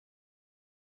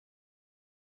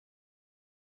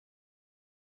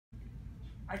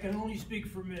I can only speak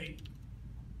for me.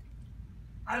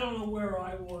 I don't know where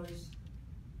I was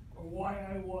or why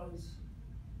I was.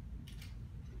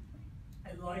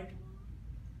 And like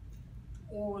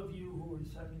all of you who were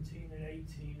 17 and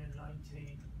 18 and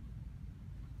 19,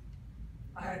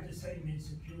 I had the same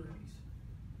insecurities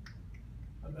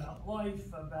about life,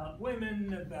 about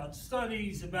women, about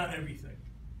studies, about everything.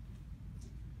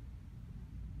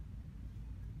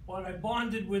 But I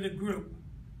bonded with a group.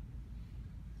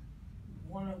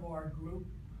 One of our group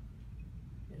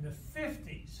in the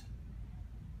 50s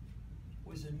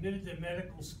was admitted to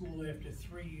medical school after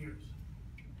 3 years.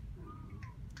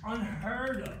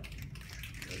 Unheard of.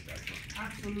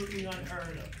 Absolutely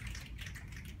unheard of.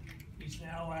 He's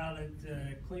now out at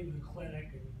Cleveland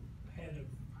Clinic and head of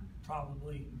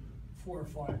probably 4 or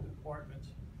 5 departments.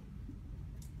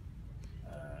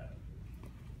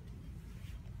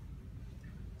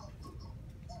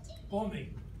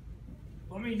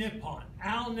 Bummy Nippon,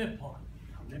 Al Nippon.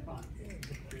 Nippon.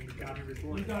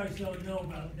 You guys don't know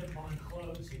about Nippon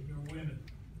clothes and your women.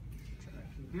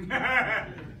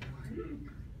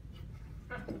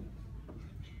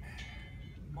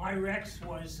 My Rex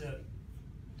was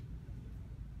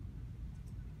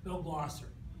Bill Glosser,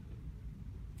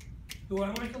 who I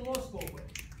went to law school with.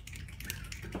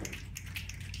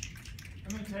 I'm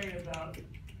going to tell you about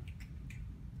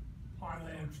Pi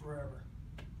Lambda Forever.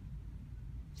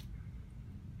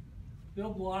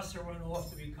 Bill Glosser went off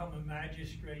to become a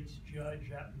magistrate's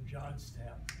judge out in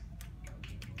Johnstown.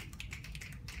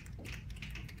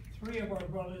 3 of our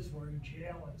brothers were in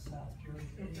jail in South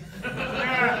Jersey.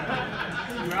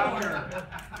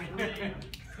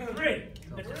 3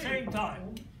 at the same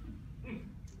time.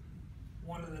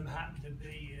 One of them happened to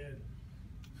be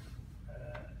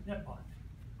Nippon.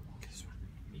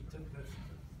 He took the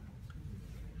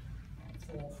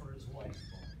fall for his wife.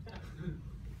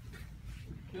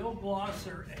 Bill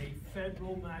Glosser, a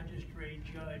federal magistrate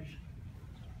judge,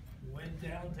 went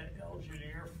down to Elgin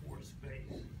Air Force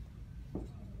Base,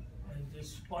 and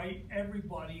despite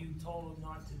everybody who told him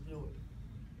not to do it,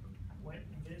 went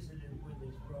and visited with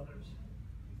his brothers.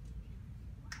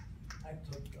 That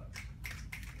took guts.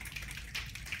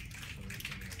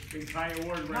 Big Pi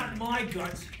Award winner. Not my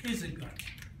guts, his guts.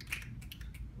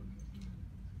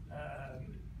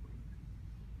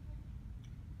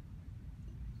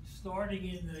 Starting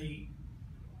in the,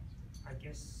 I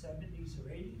guess, 70s or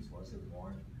 80s, was it,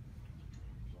 Warren?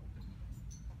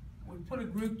 We put a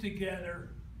group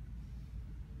together.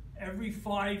 Every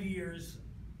 5 years,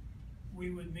 we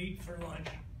would meet for lunch.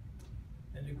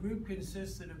 And the group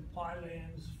consisted of Pi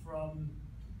Lambs from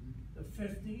the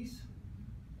 50s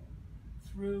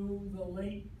through the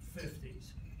late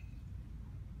 50s.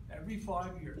 Every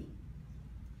 5 years.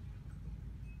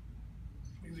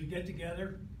 We would get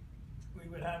together. We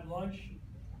would have lunch.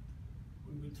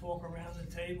 We would talk around the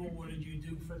table. What did you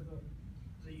do for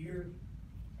the year?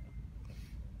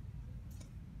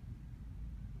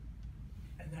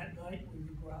 And that night we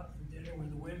would go out for dinner with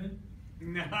the women.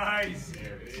 Nice.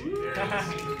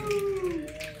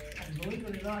 And believe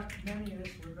it or not, many of us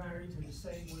were married to the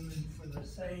same women for the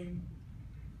same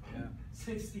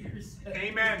 60 years.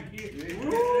 Amen.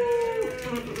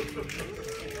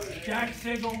 Jack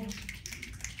Sigel.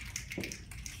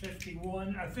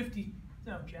 50,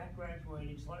 no, Jack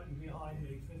graduated slightly behind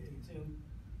me, 52.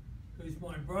 Who's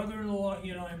my brother-in-law,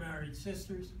 he and I married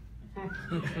sisters. And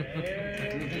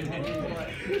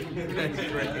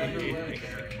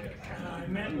I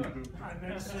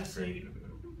met Sissy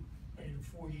in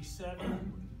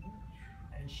 47,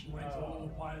 and she went to all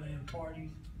the Pi Lambda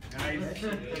parties. Nice.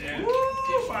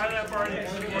 Woo! Pi Lambda parties.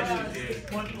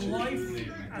 But life,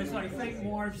 as I think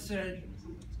Marv said,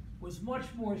 was much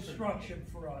more structured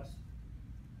for us.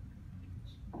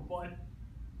 But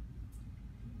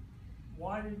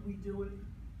why did we do it?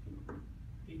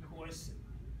 Because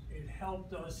it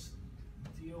helped us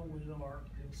deal with our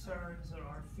concerns and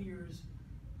our fears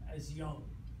as young.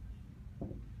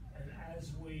 And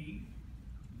as we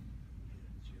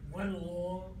went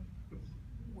along,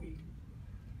 we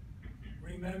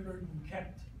remembered and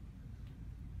kept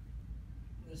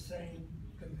the same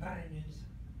companions.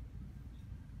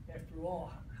 After all,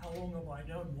 how long have I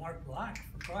known Marv Black?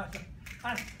 For Christ's sake,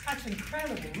 that's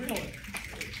incredible, really.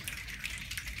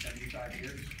 75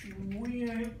 years.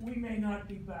 We may not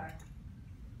be back.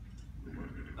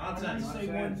 Nonsense. I want to say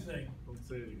one thing. Don't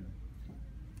say it again.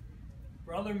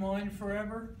 Brother mine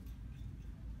forever,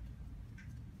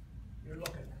 you're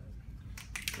looking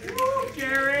at it. Woo,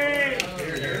 Jerry!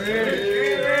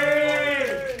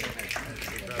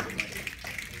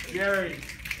 Jerry! Jerry!